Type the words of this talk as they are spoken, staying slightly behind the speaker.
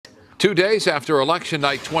2 days after Election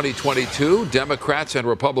Night 2022, Democrats and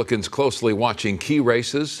Republicans closely watching key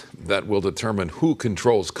races that will determine who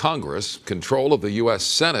controls Congress. Control of the U.S.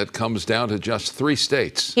 Senate comes down to just 3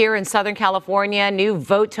 states. Here in Southern California, new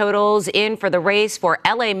vote totals in for the race for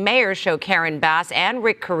L.A. mayor show Karen Bass and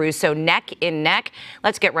Rick Caruso neck in neck.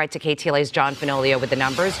 Let's get right to KTLA's John Fenoglio with the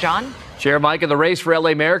numbers. John? Chair Mike, the race for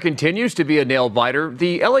L.A. mayor continues to be a nail-biter.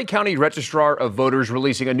 The L.A. County Registrar of Voters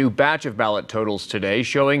releasing a new batch of ballot totals today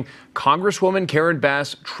showing Congresswoman Karen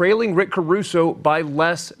Bass trailing Rick Caruso by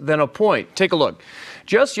less than a point. Take a look.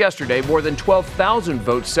 Just yesterday, more than 12,000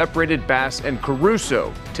 votes separated Bass and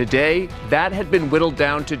Caruso. Today, that had been whittled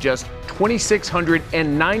down to just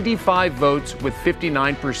 2,695 votes, with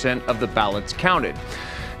 59% of the ballots counted.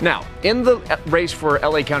 Now, in the race for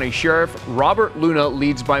L.A. County Sheriff, Robert Luna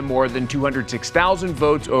leads by more than 206,000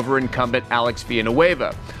 votes over incumbent Alex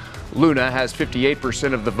Villanueva. Luna has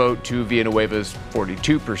 58% of the vote to Villanueva's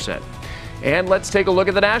 42%. And let's take a look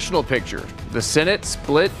at the national picture. The Senate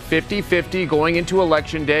split 50-50 going into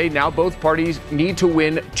Election Day. Now both parties need to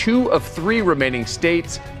win 2 of 3 remaining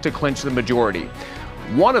states to clinch the majority.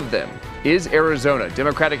 One of them is Arizona.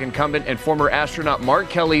 Democratic incumbent and former astronaut Mark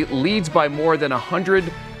Kelly leads by more than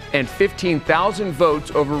 115,000 votes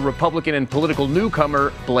over Republican and political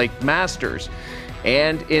newcomer Blake Masters.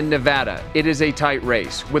 And in Nevada, it is a tight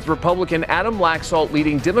race, with Republican Adam Laxalt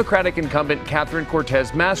leading Democratic incumbent Catherine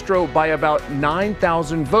Cortez Masto by about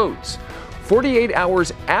 9,000 votes. 48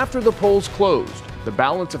 hours after the polls closed, the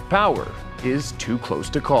balance of power is too close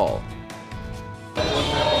to call.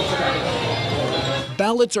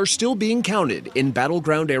 Ballots are still being counted in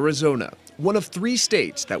battleground Arizona, one of 3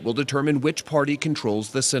 states that will determine which party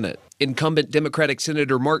controls the Senate. Incumbent Democratic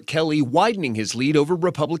Senator Mark Kelly widening his lead over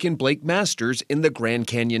Republican Blake Masters in the Grand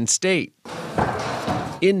Canyon state.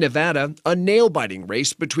 In Nevada, a nail-biting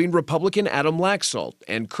race between Republican Adam Laxalt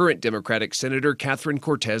and current Democratic Senator Catherine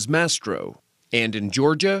Cortez Masto. And in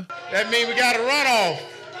Georgia, that means we got a runoff.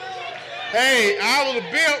 Hey, I was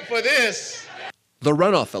built for this. The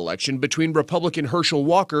runoff election between Republican Herschel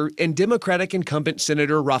Walker and Democratic incumbent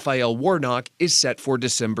Senator Raphael Warnock is set for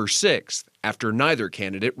December 6th, after neither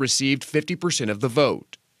candidate received 50% of the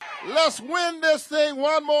vote. Let's win this thing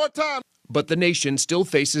one more time. But the nation still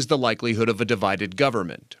faces the likelihood of a divided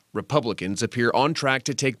government. Republicans appear on track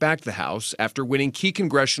to take back the House after winning key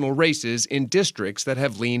congressional races in districts that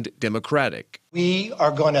have leaned Democratic. We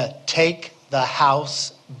are going to take the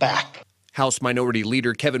House back. House Minority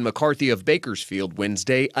Leader Kevin McCarthy of Bakersfield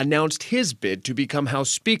Wednesday announced his bid to become House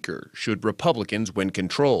Speaker should Republicans win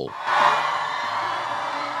control.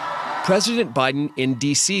 President Biden in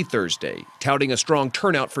D.C. Thursday, touting a strong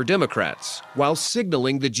turnout for Democrats, while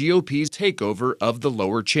signaling the GOP's takeover of the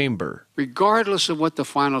lower chamber. Regardless of what the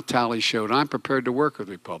final tally showed, I'm prepared to work with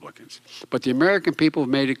Republicans. But the American people have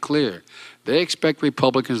made it clear they expect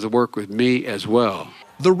Republicans to work with me as well.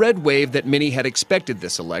 The red wave that many had expected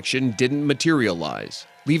this election didn't materialize,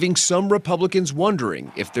 leaving some Republicans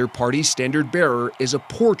wondering if their party's standard bearer is a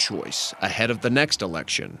poor choice ahead of the next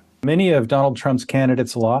election. Many of Donald Trump's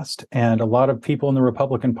candidates lost, and a lot of people in the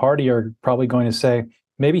Republican Party are probably going to say,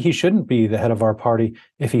 maybe he shouldn't be the head of our party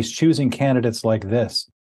if he's choosing candidates like this.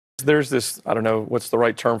 There's this, I don't know what's the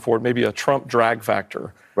right term for it, maybe a Trump drag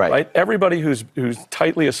factor, right? Everybody who's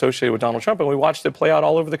tightly associated with Donald Trump, and we watched it play out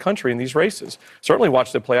all over the country in these races. Certainly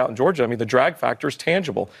watched it play out in Georgia. I mean, the drag factor is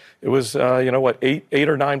tangible. It was, 8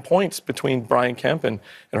 or 9 points between Brian Kemp and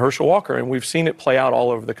Herschel Walker, and we've seen it play out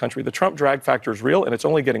all over the country. The Trump drag factor is real, and it's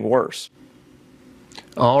only getting worse.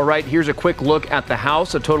 All right, here's a quick look at the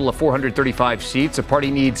House, a total of 435 seats. The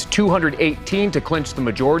party needs 218 to clinch the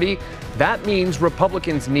majority. That means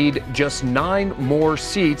Republicans need just 9 more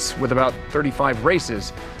seats with about 35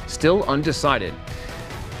 races still undecided.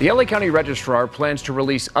 The LA County Registrar plans to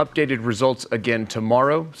release updated results again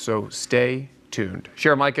tomorrow, so stay tuned.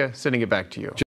 Sheriff Micah, sending it back to you.